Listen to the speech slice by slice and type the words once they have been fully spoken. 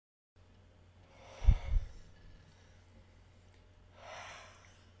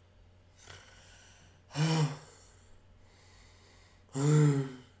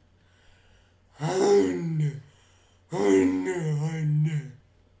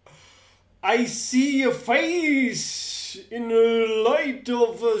I see a face in the light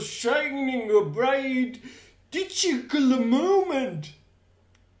of a shining a bright digital moment.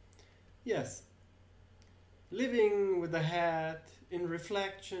 Yes, living with a hat in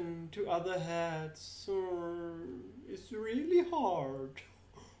reflection to other hats is really hard.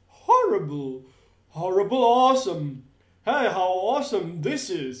 Horrible, horrible awesome. Hey, how awesome this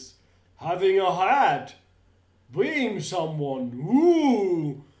is. Having a hat. Being someone.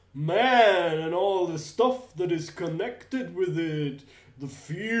 Ooh, man, and all the stuff that is connected with it. The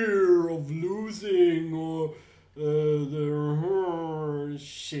fear of losing or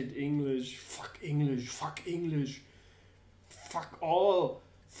shit, English. Fuck English. Fuck English. Fuck all.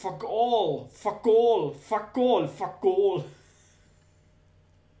 Fuck all. Fuck all. Fuck all. Fuck all.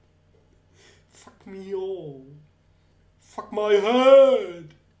 Fuck me all. Fuck my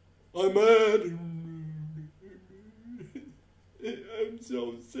head. I'm mad. I'm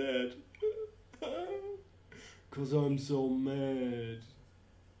so sad. 'Cause I'm so mad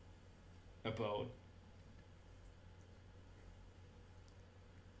about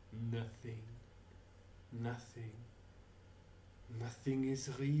nothing. Nothing. Nothing is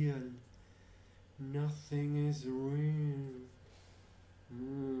real. Nothing is real.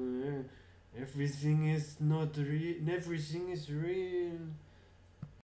 Everything is not real. Everything is real.